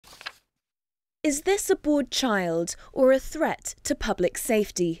Is this a bored child or a threat to public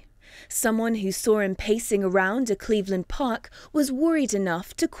safety? Someone who saw him pacing around a Cleveland park was worried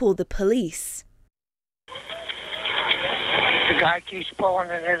enough to call the police. The guy keeps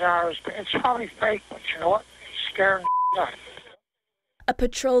pulling it out. It's probably fake, but you know what? It's scaring the out. A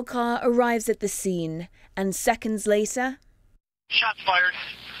patrol car arrives at the scene, and seconds later... Shots fired,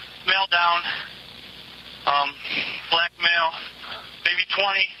 male down, black male, maybe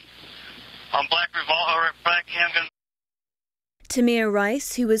 20, black revolver, black handgun. Tamir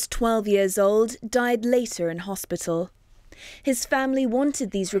Rice, who was 12 years old, died later in hospital. His family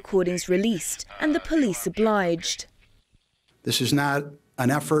wanted these recordings released, and the police obliged. This is not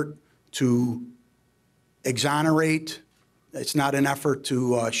an effort to exonerate. It's not an effort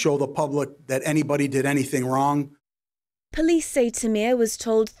to show the public that anybody did anything wrong. Police say Tamir was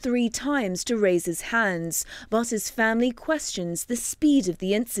told 3 times to raise his hands, but his family questions the speed of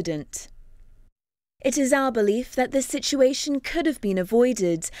the incident. It is our belief that this situation could have been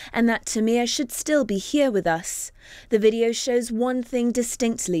avoided and that Tamir should still be here with us. The video shows one thing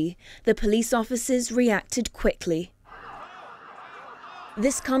distinctly: the police officers reacted quickly.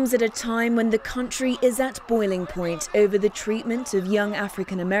 This comes at a time when the country is at boiling point over the treatment of young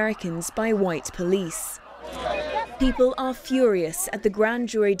African Americans by white police. People are furious at the grand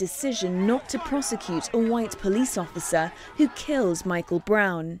jury decision not to prosecute a white police officer who killed Michael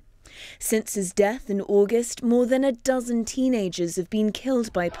Brown. Since his death in August, more than a dozen teenagers have been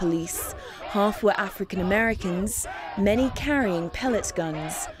killed by police. Half were African Americans, many carrying pellet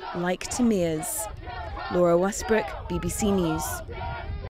guns, like Tamir's. Laura Westbrook, BBC News.